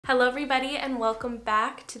Hello everybody and welcome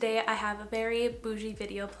back. Today I have a very bougie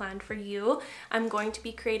video planned for you. I'm going to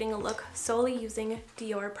be creating a look solely using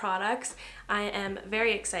Dior products. I am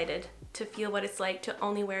very excited to feel what it's like to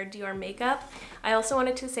only wear Dior makeup. I also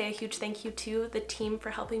wanted to say a huge thank you to the team for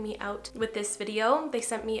helping me out with this video. They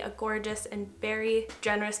sent me a gorgeous and very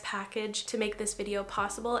generous package to make this video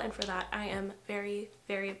possible, and for that I am very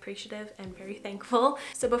appreciative and very thankful.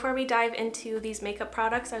 So before we dive into these makeup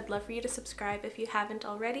products, I'd love for you to subscribe if you haven't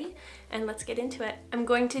already, and let's get into it. I'm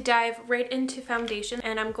going to dive right into foundation,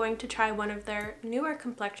 and I'm going to try one of their newer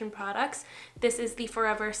complexion products. This is the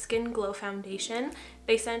Forever Skin Glow Foundation.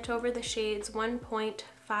 They sent over the shades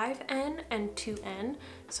 1.5N and 2N.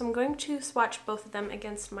 So I'm going to swatch both of them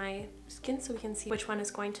against my skin so we can see which one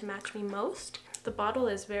is going to match me most. The bottle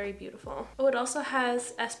is very beautiful. Oh, it also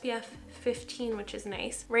has SPF 15, which is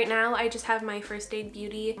nice. Right now, I just have my First Aid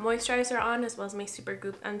Beauty moisturizer on, as well as my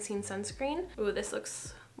Supergoop Unseen Sunscreen. Ooh, this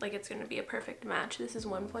looks like it's gonna be a perfect match. This is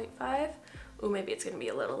 1.5. Ooh, maybe it's gonna be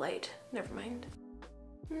a little light. Never mind.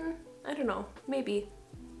 I don't know, maybe.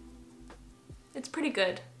 It's pretty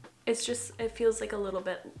good. It's just, it feels like a little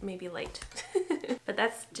bit maybe light. But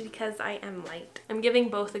that's because I am light. I'm giving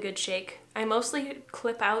both a good shake. I mostly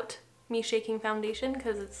clip out me shaking foundation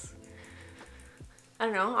because it's, I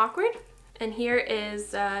don't know, awkward. And here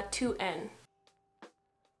is 2N.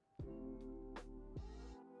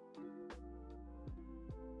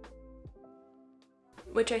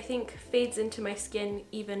 Which I think fades into my skin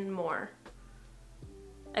even more.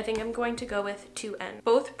 I think I'm going to go with 2N.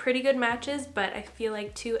 Both pretty good matches, but I feel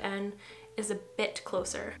like 2N is a bit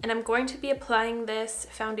closer. And I'm going to be applying this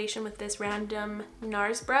foundation with this random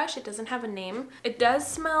NARS brush. It doesn't have a name. It does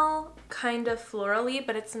smell kind of florally,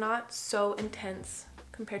 but it's not so intense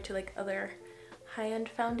compared to like other high-end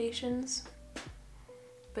foundations.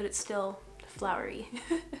 But it's still flowery.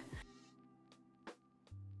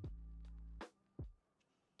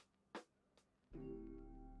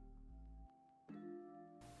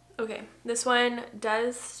 Okay, this one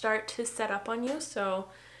does start to set up on you, so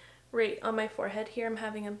right on my forehead here I'm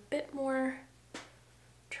having a bit more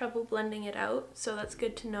trouble blending it out, so that's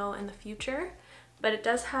good to know in the future. But it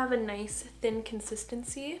does have a nice thin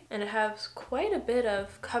consistency and it has quite a bit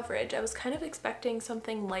of coverage. I was kind of expecting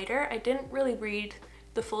something lighter. I didn't really read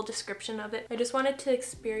the full description of it. I just wanted to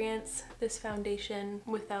experience this foundation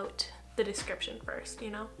without the description first,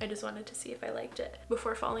 you know? I just wanted to see if I liked it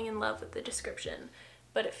before falling in love with the description.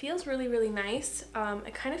 But it feels really nice.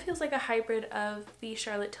 It kind of feels like a hybrid of the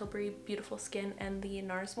Charlotte Tilbury Beautiful Skin and the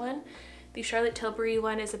NARS one. The Charlotte Tilbury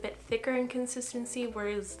one is a bit thicker in consistency,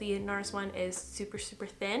 whereas the NARS one is super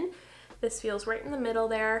thin. This feels right in the middle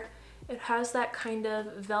there. It has that kind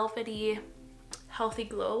of velvety, healthy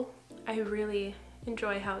glow. I really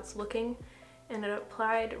enjoy how it's looking, and it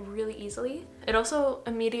applied really easily. It also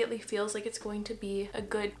immediately feels like it's going to be a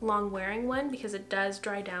good long wearing one because it does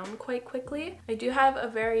dry down quite quickly. I do have a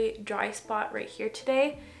very dry spot right here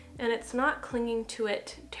today, and it's not clinging to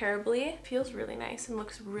it terribly. It feels really nice and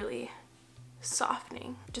looks really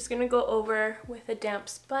softening. Just gonna go over with a damp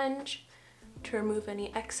sponge to remove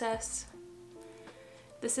any excess.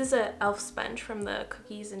 This is a e.l.f. sponge from the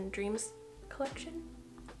Cookies and Dreams collection.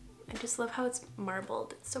 I just love how it's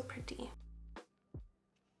marbled. It's so pretty.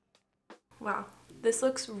 Wow, this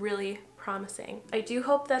looks really promising. I do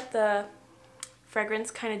hope that the fragrance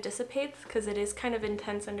kind of dissipates because it is kind of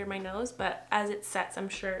intense under my nose, but as it sets, I'm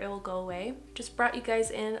sure it will go away. Just brought you guys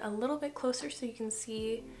in a little bit closer so you can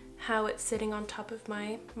see how it's sitting on top of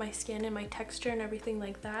my skin and my texture and everything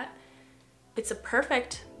like that. It's a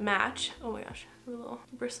perfect match. Oh my gosh, a little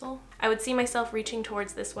bristle. I would see myself reaching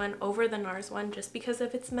towards this one over the NARS one just because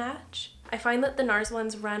of its match. I find that the NARS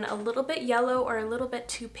ones run a little bit yellow or a little bit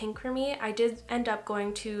too pink for me. I did end up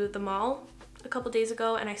going to the mall a couple days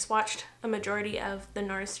ago and I swatched a majority of the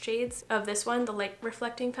NARS shades of this one, the light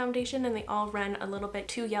reflecting foundation, and they all ran a little bit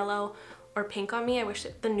too yellow or pink on me. I wish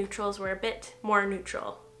that the neutrals were a bit more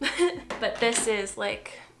neutral. But this is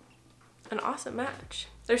like an awesome match.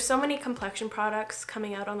 There's so many complexion products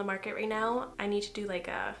coming out on the market right now. I need to do like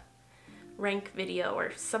a rank video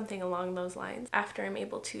or something along those lines after I'm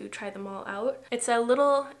able to try them all out. It's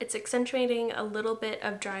accentuating a little bit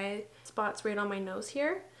of dry spots right on my nose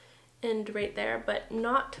here and right there, but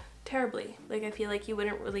not terribly. Like, I feel like you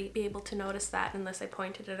wouldn't really be able to notice that unless I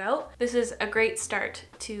pointed it out. This is a great start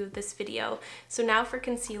to this video. So now for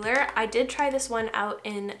concealer, I did try this one out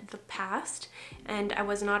in the past and I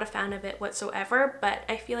was not a fan of it whatsoever, but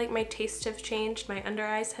I feel like my tastes have changed, my under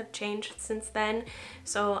eyes have changed since then,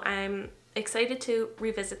 so I'm excited to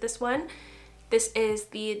revisit this one. This is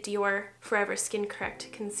the Dior Forever Skin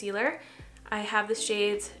Correct Concealer. I have the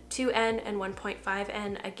shades 2N and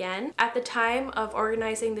 1.5N again. At the time of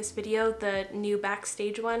organizing this video, the new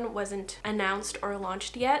Backstage one wasn't announced or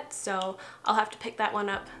launched yet, so I'll have to pick that one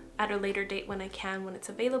up at a later date when I can, when it's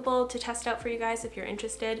available to test out for you guys if you're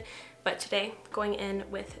interested. But today, going in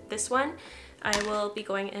with this one, I will be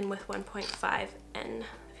going in with 1.5N.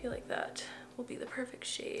 I feel like that will be the perfect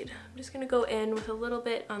shade. I'm just gonna go in with a little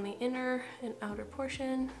bit on the inner and outer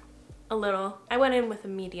portion. A little. I went in with a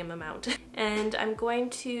medium amount. And I'm going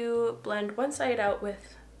to blend one side out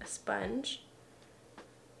with a sponge,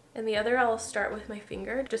 and the other I'll start with my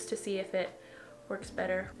finger just to see if it works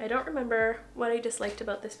better. I don't remember what I disliked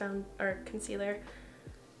about this concealer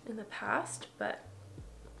in the past, but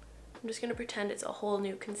I'm just gonna pretend it's a whole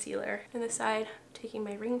new concealer. In the side, taking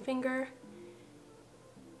my ring finger,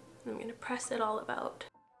 I'm gonna press it all about.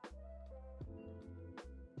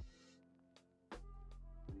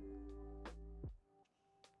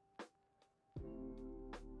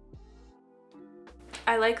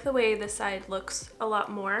 I like the way this side looks a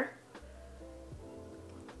lot more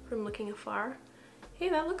from looking afar. Hey,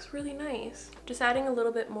 that looks really nice. Just adding a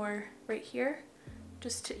little bit more right here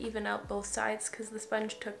just to even out both sides because the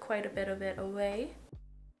sponge took quite a bit of it away.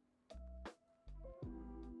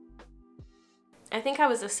 I think I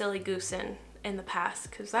was a silly goose in the past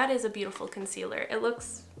because that is a beautiful concealer. It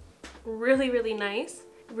looks really, really nice.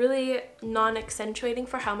 Really non-accentuating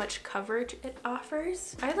for how much coverage it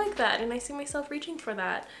offers. I like that and I see myself reaching for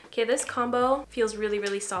that. Okay, this combo feels really,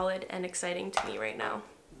 really solid and exciting to me right now.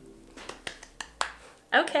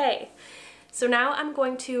 Okay, so now I'm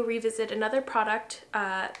going to revisit another product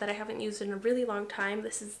that I haven't used in a really long time.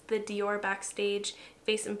 This is the DIOR Backstage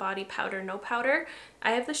Face and Body Powder No Powder.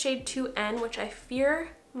 I have the shade 2N, which I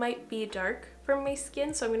fear might be dark for my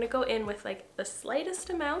skin, so I'm gonna go in with like the slightest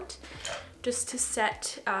amount just to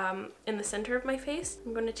set in the center of my face.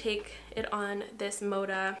 I'm gonna take it on this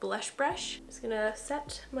Moda blush brush. I'm just gonna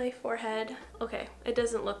set my forehead. Okay, it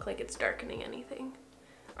doesn't look like it's darkening anything.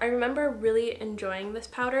 I remember really enjoying this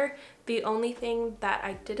powder. The only thing that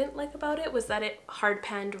I didn't like about it was that it hard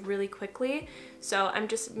panned really quickly. So I'm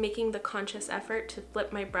just making the conscious effort to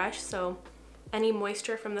flip my brush so any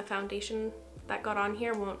moisture from the foundation that got on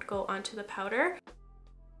here won't go onto the powder.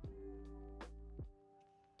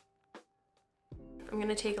 I'm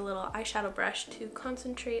gonna take a little eyeshadow brush to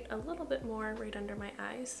concentrate a little bit more right under my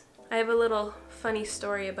eyes. I have a little funny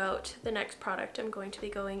story about the next product I'm going to be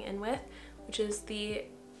going in with, which is the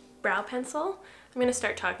brow pencil. I'm gonna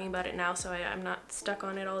start talking about it now so I'm not stuck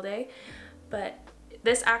on it all day. But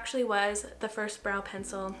this actually was the first brow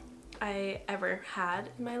pencil I ever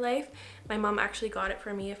had in my life. My mom actually got it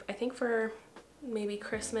for me, I think for maybe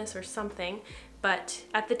Christmas or something, but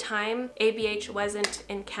at the time ABH wasn't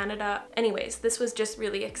in Canada. Anyways, this was just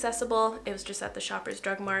really accessible. It was just at the Shoppers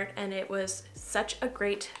Drug Mart and it was such a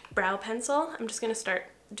great brow pencil. I'm just gonna start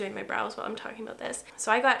doing my brows while I'm talking about this.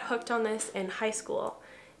 So I got hooked on this in high school,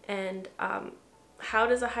 and how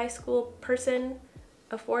does a high school person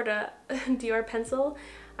afford a DIOR pencil?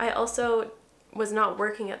 I also was not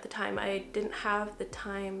working at the time. I didn't have the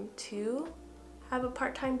time to have a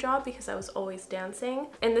part-time job because I was always dancing,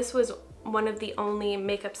 and this was one of the only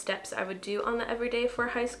makeup steps I would do on the everyday for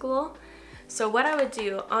high school. So what I would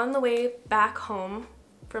do on the way back home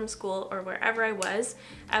from school or wherever I was,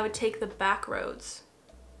 I would take the back roads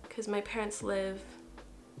because my parents live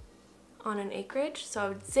on an acreage, so I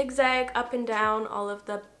would zigzag up and down all of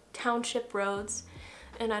the township roads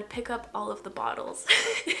and I'd pick up all of the bottles.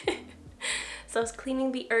 So I was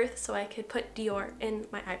cleaning the earth so I could put DIOR in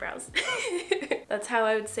my eyebrows. That's how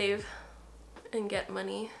I would save and get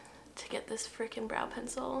money to get this freaking brow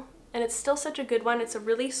pencil. And it's still such a good one. It's a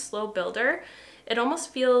really slow builder. It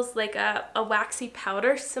almost feels like a waxy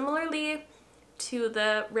powder, similarly to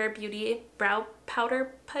the Rare Beauty brow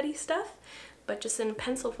powder putty stuff, but just in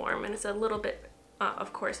pencil form. And it's a little bit,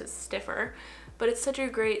 of course it's stiffer, but it's such a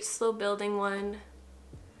great slow building one.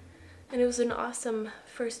 And it was an awesome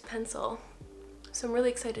first pencil. So I'm really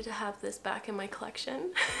excited to have this back in my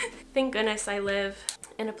collection. Thank goodness I live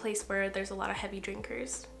in a place where there's a lot of heavy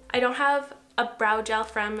drinkers. I don't have a brow gel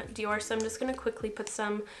from DIOR, so I'm just gonna quickly put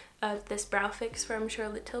some of this Brow Fix from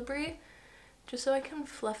Charlotte Tilbury, just so I can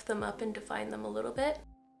fluff them up and define them a little bit.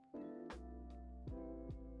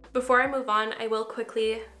 Before I move on, I will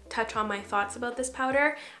quickly touch on my thoughts about this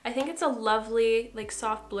powder. I think it's a lovely, like,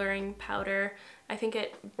 soft blurring powder. I think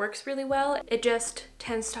it works really well. It just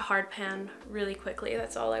tends to hard pan really quickly.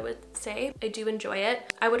 That's all I would say. I do enjoy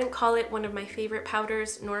it. I wouldn't call it one of my favorite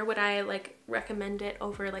powders, nor would I recommend it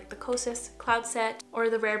over like the Kosas Cloud Set or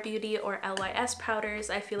the Rare Beauty or LYS powders.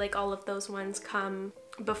 I feel like all of those ones come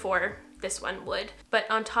before this one would. But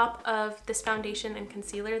on top of this foundation and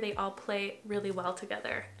concealer, they all play really well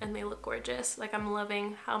together and they look gorgeous. Like, I'm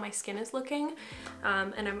loving how my skin is looking,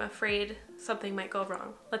 and I'm afraid something might go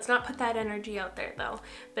wrong. Let's not put that energy out there though.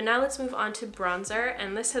 But now let's move on to bronzer,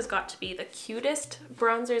 and this has got to be the cutest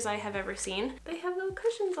bronzers I have ever seen. They have little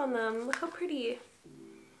cushions on them. Look how pretty.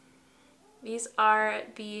 These are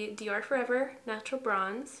the Dior Forever Natural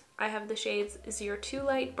Bronze. I have the shades 02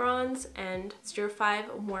 Light Bronze and 05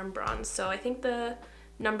 Warm Bronze. So I think the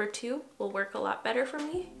number 2 will work a lot better for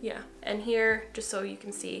me. Yeah. And here, just so you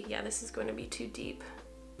can see, yeah, this is going to be too deep,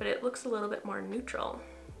 but it looks a little bit more neutral.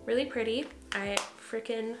 Really pretty. I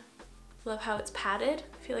freaking love how it's padded.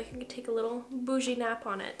 I feel like I could take a little bougie nap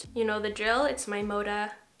on it. You know the drill. It's my Moda,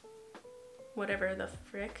 whatever the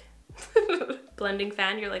frick. Blending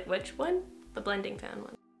fan. You're like, which one? The blending fan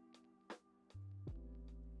one.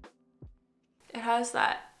 It has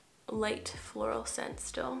that light floral scent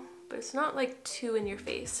still, but it's not like too in your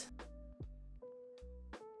face.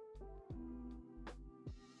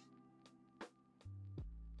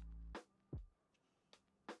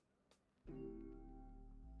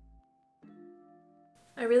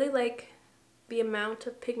 I really like the amount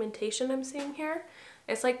of pigmentation I'm seeing here.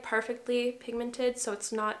 It's like perfectly pigmented, so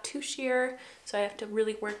it's not too sheer, so I have to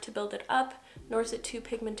really work to build it up, nor is it too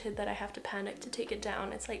pigmented that I have to panic to take it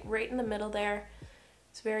down. It's like right in the middle there.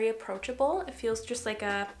 It's very approachable. It feels just like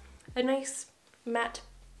a nice matte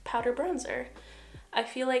powder bronzer. I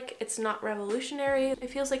feel like it's not revolutionary. It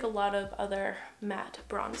feels like a lot of other matte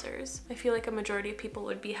bronzers. I feel like a majority of people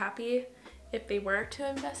would be happy if they were to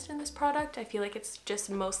invest in this product. I feel like it's just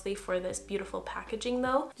mostly for this beautiful packaging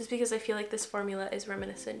though, just because I feel like this formula is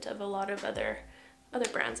reminiscent of a lot of other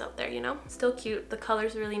brands out there, you know? Still cute. The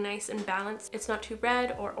color's really nice and balanced. It's not too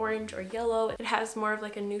red or orange or yellow. It has more of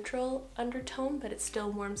like a neutral undertone, but it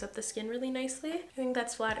still warms up the skin really nicely. I think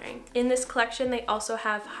that's flattering. In this collection, they also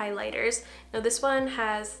have highlighters. Now this one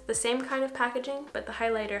has the same kind of packaging, but the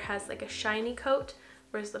highlighter has like a shiny coat,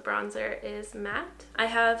 whereas the bronzer is matte. I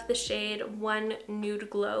have the shade 1 Nude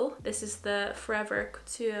Glow. This is the Forever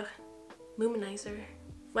Couture Luminizer.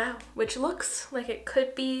 Wow, which looks like it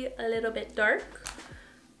could be a little bit dark.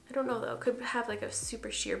 I don't know though, it could have like a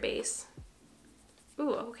super sheer base.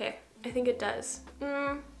 Ooh, okay, I think it does.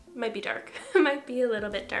 Might be dark. Might be a little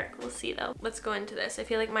bit dark, we'll see though. Let's go into this. I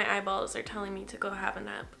feel like my eyeballs are telling me to go have a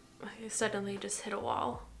nap. I suddenly just hit a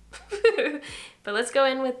wall. But let's go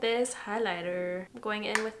in with this highlighter. I'm going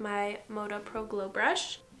in with my Moda Pro Glow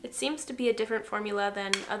brush. It seems to be a different formula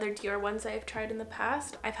than other Dior ones I've tried in the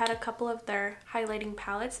past. I've had a couple of their highlighting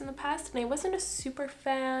palettes in the past, and I wasn't a super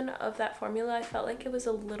fan of that formula. I felt like it was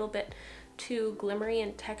a little bit too glimmery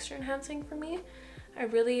and texture enhancing for me. I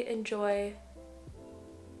really enjoy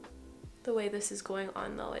the way this is going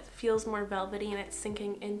on though. It feels more velvety and it's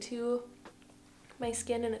sinking into my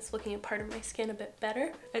skin and it's looking a part of my skin a bit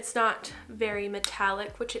better. It's not very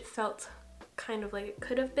metallic, which it felt kind of like it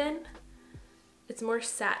could have been. It's more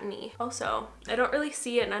satiny. Also, I don't really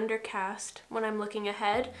see an undercast when I'm looking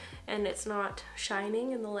ahead and it's not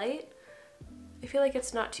shining in the light. I feel like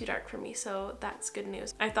it's not too dark for me, so that's good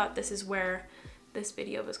news. I thought this is where this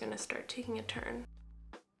video was gonna start taking a turn.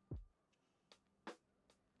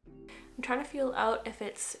 I'm trying to feel out if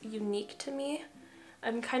it's unique to me.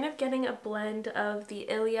 I'm kind of getting a blend of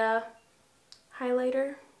the Ilia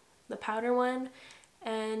highlighter, the powder one,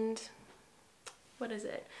 and what is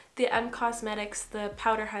it? The M Cosmetics, the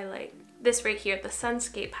powder highlight. This right here, the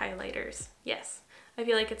Sunscape highlighters. Yes, I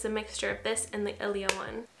feel like it's a mixture of this and the Ilia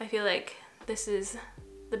one. I feel like this is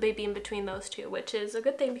the baby in between those two, which is a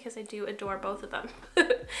good thing because I do adore both of them.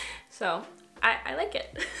 So I like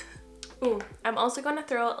it. Ooh, I'm also going to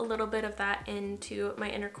throw a little bit of that into my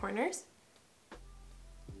inner corners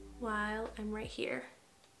while I'm right here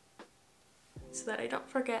so that I don't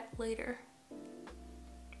forget later.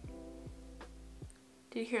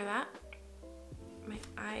 Did you hear that? My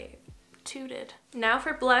eye tooted. Now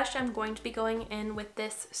for blush, I'm going to be going in with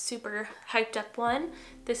this super hyped up one.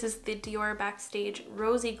 This is the Dior Backstage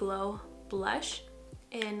Rosy Glow blush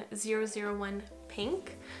in 001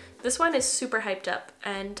 Pink. This one is super hyped up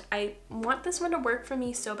and I want this one to work for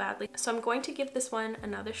me so badly. So I'm going to give this one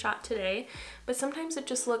another shot today, but sometimes it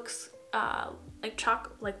just looks like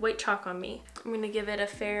chalk, like white chalk on me. I'm gonna give it a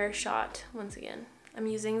fair shot once again. I'm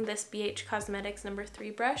using this BH Cosmetics number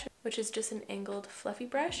 3 brush, which is just an angled fluffy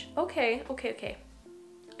brush. Okay.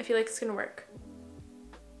 I feel like it's gonna work.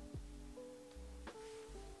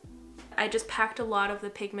 I just packed a lot of the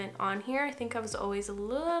pigment on here. I think I was always a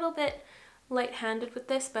little bit light-handed with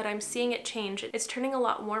this, but I'm seeing it change. It's turning a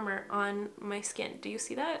lot warmer on my skin. Do you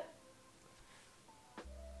see that?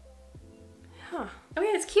 Huh. Oh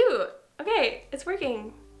yeah, it's cute. Okay, it's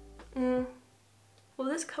working. Will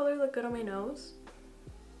this color look good on my nose?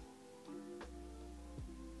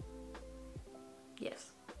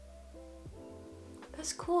 Yes.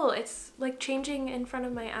 That's cool. It's like changing in front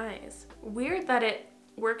of my eyes. Weird that it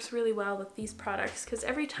works really well with these products because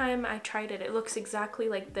every time I tried it, it looks exactly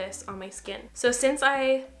like this on my skin. So since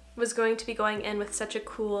I was going to be going in with such a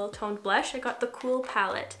cool toned blush, I got the Cool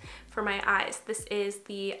palette for my eyes. This is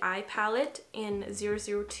the eye palette in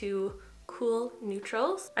 002 Cool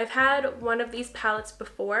Neutrals. I've had one of these palettes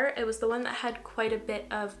before. It was the one that had quite a bit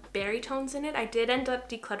of berry tones in it. I did end up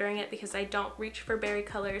decluttering it because I don't reach for berry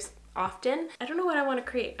colors often. I don't know what I want to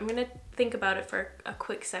create. I'm gonna think about it for a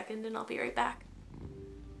quick second and I'll be right back.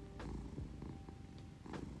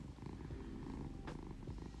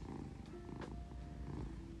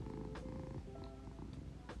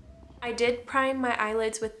 I did prime my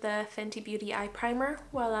eyelids with the Fenty Beauty eye primer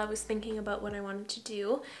while I was thinking about what I wanted to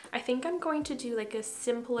do. I think I'm going to do like a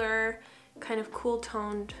simpler, kind of cool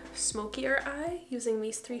toned, smokier eye using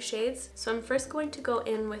these three shades. So I'm first going to go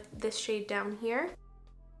in with this shade down here.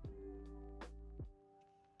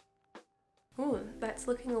 Ooh, that's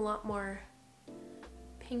looking a lot more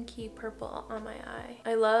pinky purple on my eye.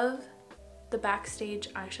 I love the Backstage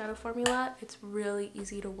eyeshadow formula. It's really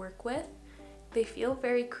easy to work with. They feel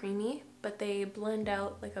very creamy, but they blend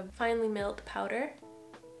out like a finely milled powder.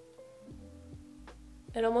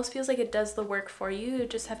 It almost feels like it does the work for you. You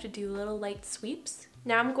just have to do little light sweeps.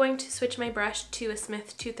 Now I'm going to switch my brush to a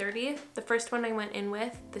Smith 230. The first one I went in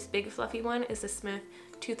with, this big fluffy one, is a Smith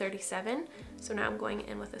 237. So now I'm going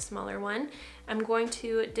in with a smaller one. I'm going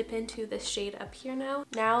to dip into this shade up here now.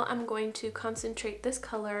 Now I'm going to concentrate this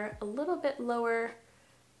color a little bit lower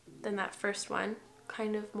than that first one,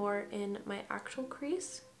 kind of more in my actual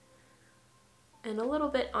crease and a little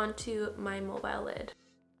bit onto my mobile lid.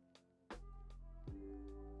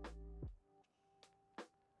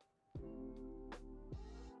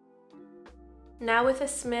 Now with a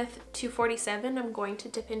Smith 247, I'm going to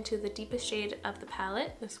dip into the deepest shade of the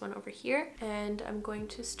palette, this one over here, and I'm going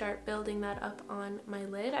to start building that up on my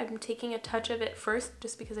lid. I'm taking a touch of it first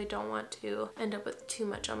just because I don't want to end up with too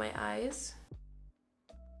much on my eyes.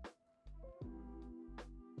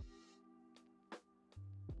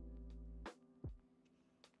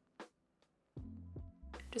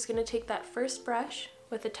 Just gonna take that first brush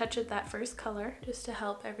with a touch of that first color just to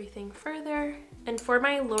help everything further. And for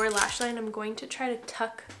my lower lash line, I'm going to try to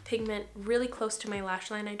tuck pigment really close to my lash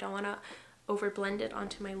line. I don't wanna over blend it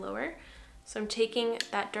onto my lower. So I'm taking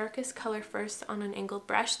that darkest color first on an angled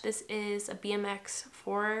brush. This is a BMX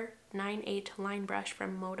 498 line brush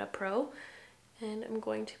from Moda Pro. And I'm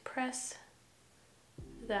going to press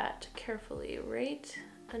that carefully right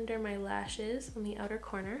under my lashes on the outer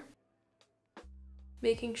corner,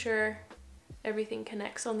 making sure everything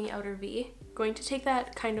connects on the outer V. I'm going to take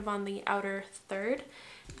that kind of on the outer third.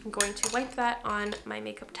 I'm going to wipe that on my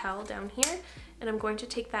makeup towel down here, and I'm going to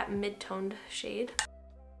take that mid-toned shade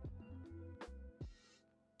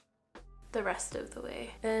the rest of the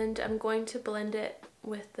way. And I'm going to blend it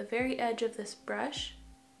with the very edge of this brush.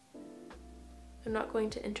 I'm not going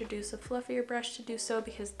to introduce a fluffier brush to do so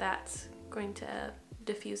because that's going to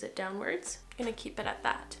diffuse it downwards. I'm gonna keep it at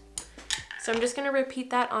that. So I'm just gonna repeat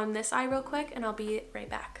that on this eye real quick and I'll be right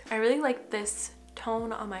back. I really like this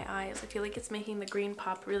tone on my eyes. I feel like it's making the green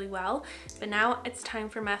pop really well. But now it's time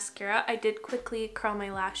for mascara. I did quickly curl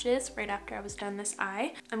my lashes right after I was done this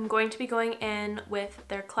eye. I'm going to be going in with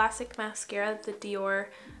their classic mascara, the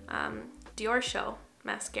DIORSHOW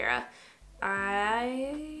mascara.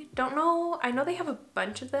 I don't know. I know they have a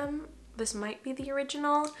bunch of them. This might be the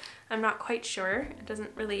original. I'm not quite sure. It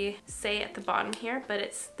doesn't really say at the bottom here, but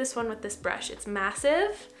it's this one with this brush. It's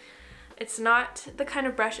massive. It's not the kind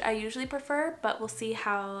of brush I usually prefer, but we'll see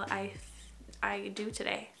how I do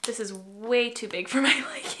today. This is way too big for my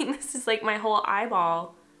liking. This is like my whole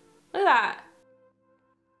eyeball. Look at that.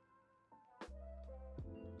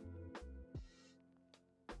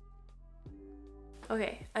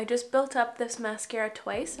 Okay, I just built up this mascara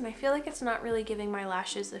twice and I feel like it's not really giving my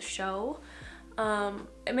lashes a show.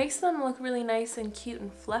 It makes them look really nice and cute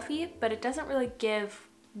and fluffy, but it doesn't really give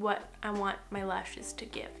what I want my lashes to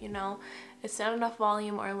give, you know? It's not enough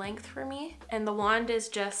volume or length for me, and the wand is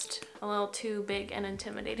just a little too big and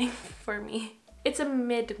intimidating for me. It's a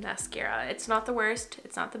mid mascara. It's not the worst,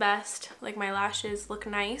 it's not the best. Like, my lashes look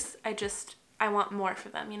nice, I want more for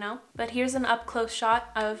them, you know? But here's an up close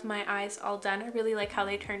shot of my eyes all done. I really like how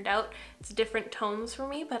they turned out. It's different tones for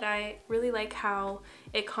me, but I really like how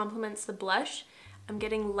it complements the blush. I'm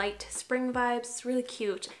getting light spring vibes. It's really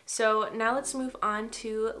cute. So now let's move on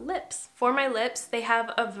to lips. For my lips, they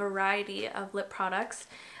have a variety of lip products.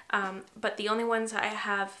 but the only ones I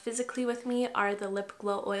have physically with me are the lip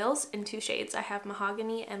glow oils in 2 shades. I have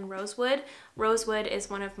Mahogany and Rosewood. Rosewood is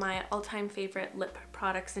one of my all-time favorite lip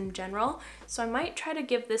products in general, so I might try to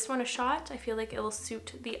give this one a shot. I feel like it will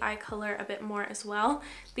suit the eye color a bit more as well.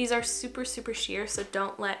 These are super sheer, so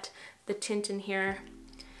don't let the tint in here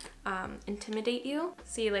intimidate you.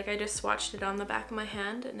 See, like I just swatched it on the back of my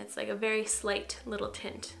hand and it's like a very slight little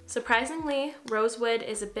tint. Surprisingly, Rosewood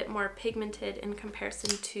is a bit more pigmented in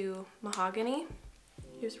comparison to Mahogany.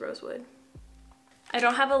 Here's Rosewood. I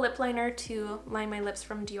don't have a lip liner to line my lips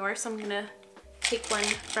from Dior, so I'm gonna take one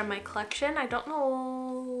from my collection. I don't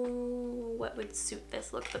know what would suit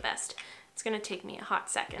this look the best. It's gonna take me a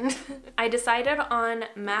hot second. I decided on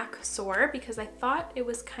MAC SOAR because I thought it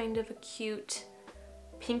was kind of a cute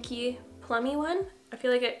pinky plummy one. I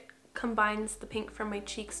feel like it combines the pink from my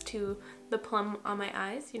cheeks to the plum on my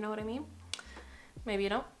eyes, you know what I mean? Maybe you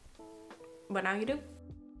don't, but now you do.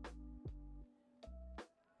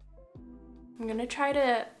 I'm gonna try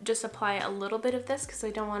to just apply a little bit of this because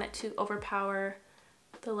I don't want it to overpower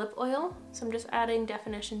the lip oil. So I'm just adding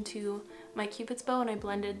definition to my Cupid's bow and I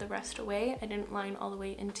blended the rest away. I didn't line all the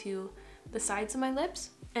way into the sides of my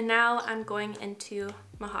lips. And now I'm going into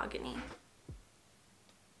Mahogany.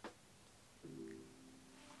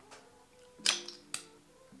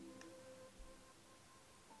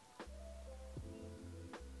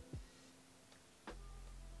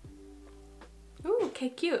 Ooh, okay,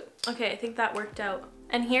 cute. Okay, I think that worked out.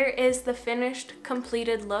 And here is the finished,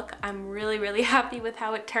 completed look. I'm really happy with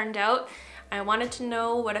how it turned out. I wanted to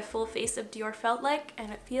know what a full face of Dior felt like,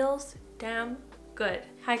 and it feels damn good.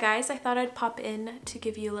 Hi guys, I thought I'd pop in to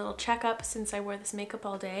give you a little checkup since I wore this makeup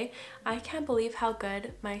all day. I can't believe how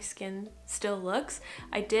good my skin still looks.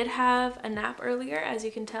 I did have a nap earlier, as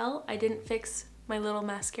you can tell. I didn't fix my little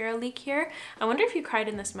mascara leak here. I wonder if you cried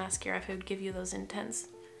in this mascara, if it would give you those intense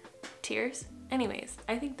tears. Anyways,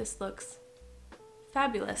 I think this looks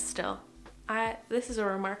fabulous still. This is a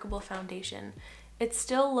remarkable foundation. It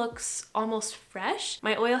still looks almost fresh.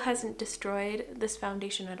 My oil hasn't destroyed this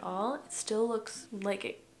foundation at all. It still looks like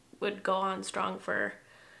it would go on strong for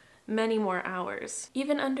many more hours,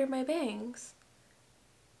 even under my bangs.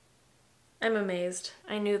 I'm amazed.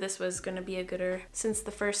 I knew this was gonna be a gooder since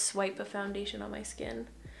the first swipe of foundation on my skin.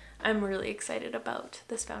 I'm really excited about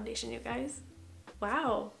this foundation, you guys.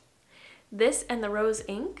 Wow. This and the rose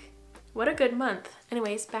ink, what a good month.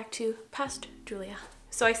 Anyways, back to past Julia.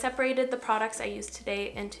 So I separated the products I used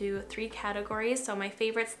today into 3 categories. So my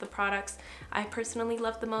favorites, the products I personally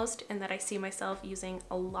love the most and that I see myself using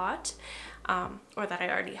a lot, or that I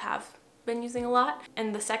already have been using a lot.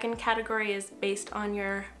 And the second category is based on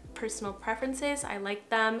your personal preferences. I like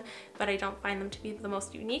them, but I don't find them to be the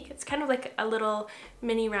most unique. It's kind of like a little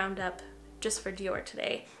mini roundup just for Dior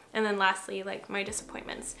today. And then lastly, like my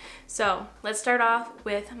disappointments. So let's start off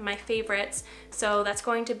with my favorites. So that's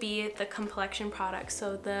going to be the complexion products.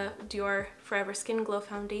 So the Dior Forever Skin Glow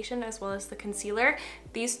Foundation as well as the concealer.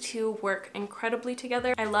 These two work incredibly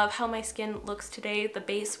together. I love how my skin looks today. The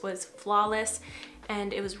base was flawless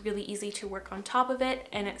and it was really easy to work on top of it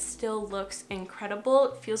and it still looks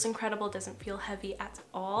incredible. It feels incredible, doesn't feel heavy at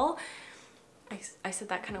all. I said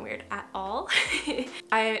that kind of weird, at all.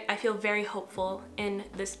 I feel very hopeful in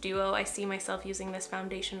this duo. I see myself using this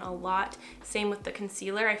foundation a lot. Same with the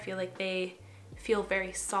concealer. I feel like they feel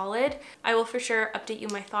very solid. I will for sure update you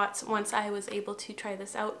my thoughts once I was able to try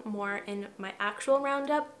this out more in my actual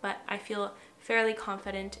roundup, but I feel fairly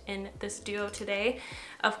confident in this duo today.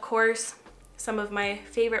 Of course, some of my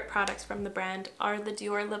favorite products from the brand are the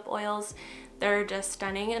Dior lip oils. They're just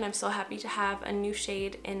stunning and I'm so happy to have a new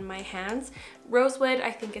shade in my hands. Rosewood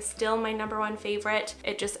I think is still my #1 favorite.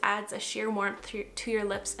 It just adds a sheer warmth to your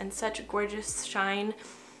lips and such gorgeous shine,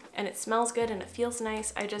 and it smells good and it feels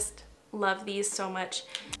nice. I just love these so much.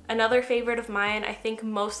 Another favorite of mine, I think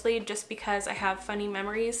mostly just because I have funny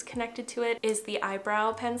memories connected to it, is the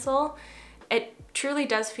eyebrow pencil. It truly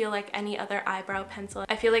does feel like any other eyebrow pencil.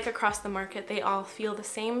 I feel like across the market they all feel the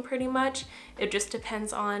same pretty much. It just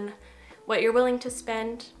depends on what you're willing to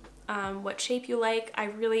spend, what shape you like. I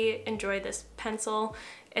really enjoy this pencil.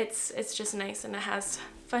 It's just nice and it has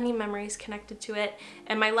funny memories connected to it.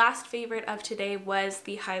 And my last favorite of today was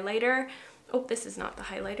the highlighter. Oh, this is not the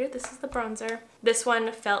highlighter, this is the bronzer. This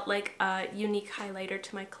one felt like a unique highlighter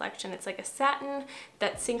to my collection. It's like a satin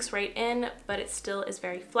that sinks right in, but it still is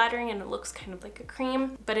very flattering and it looks kind of like a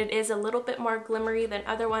cream, but it is a little bit more glimmery than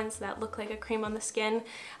other ones that look like a cream on the skin.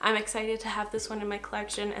 I'm excited to have this one in my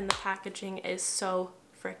collection and the packaging is so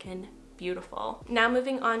freaking beautiful. Now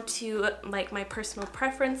moving on to like my personal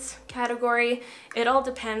preference category. It all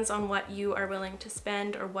depends on what you are willing to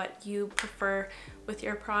spend or what you prefer with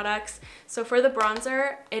your products. So for the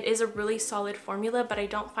bronzer, it is a really solid formula, but I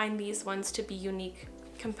don't find these ones to be unique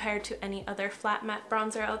compared to any other flat matte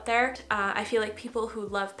bronzer out there. I feel like people who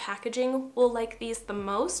love packaging will like these the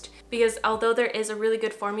most, because although there is a really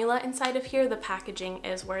good formula inside of here, the packaging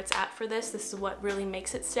is where it's at for this. This is what really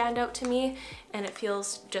makes it stand out to me, and it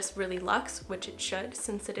feels just really luxe, which it should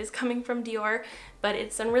since it is coming from Dior, but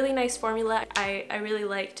it's a really nice formula. I really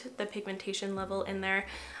liked the pigmentation level in there.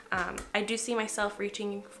 I do see myself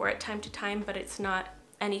reaching for it time to time, but it's not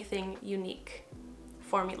anything unique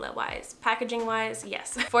formula wise. Packaging wise,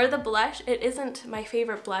 yes. For the blush, it isn't my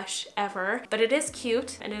favorite blush ever, but it is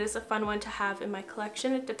cute and it is a fun one to have in my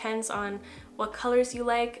collection. It depends on what colors you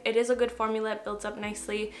like. It is a good formula, it builds up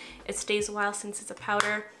nicely. It stays a while since it's a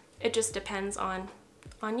powder. It just depends on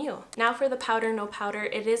you. Now for the powder, no powder.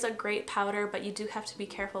 It is a great powder, but you do have to be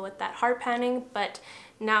careful with that hard panning. But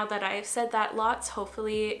now that I've said that lots,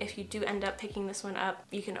 hopefully if you do end up picking this one up,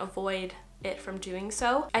 you can avoid it from doing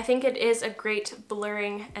so. I think it is a great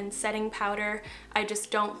blurring and setting powder. I just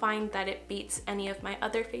don't find that it beats any of my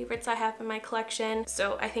other favorites I have in my collection.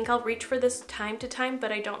 So I think I'll reach for this time to time,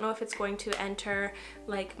 but I don't know if it's going to enter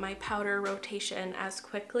like my powder rotation as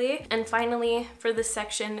quickly. And finally, for this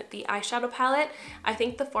section, the eyeshadow palette, I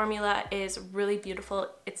think the formula is really beautiful.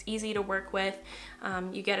 It's easy to work with.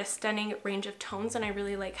 You get a stunning range of tones, and I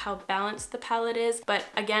really like how balanced the palette is. But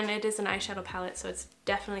again, it is an eyeshadow palette, so it's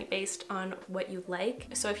definitely based on what you like.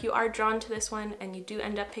 So if you are drawn to this one and you do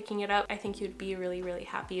end up picking it up, I think you'd be really, really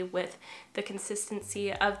happy with the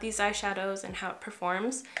consistency of these eyeshadows and how it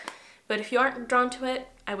performs. But if you aren't drawn to it,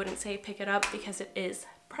 I wouldn't say pick it up because it is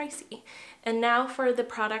pricey. And now for the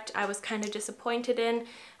product I was kind of disappointed in.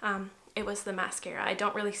 It was the mascara. I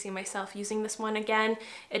don't really see myself using this one again.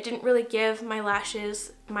 It didn't really give my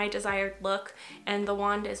lashes my desired look, and the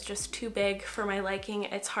wand is just too big for my liking.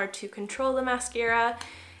 It's hard to control the mascara,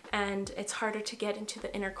 and it's harder to get into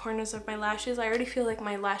the inner corners of my lashes. I already feel like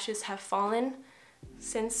my lashes have fallen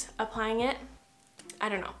since applying it. I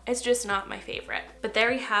don't know. It's just not my favorite. But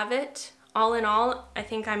there you have it. All in all, I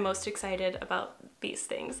think I'm most excited about these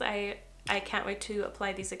things. I can't wait to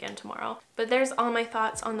apply these again tomorrow. But there's all my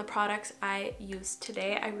thoughts on the products I used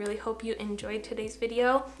today. I really hope you enjoyed today's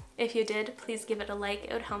video. If you did, please give it a like.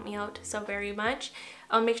 It would help me out so very much.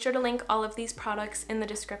 I'll make sure to link all of these products in the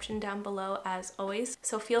description down below as always.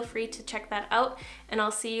 So feel free to check that out, and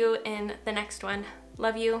I'll see you in the next one.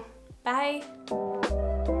 Love you. Bye.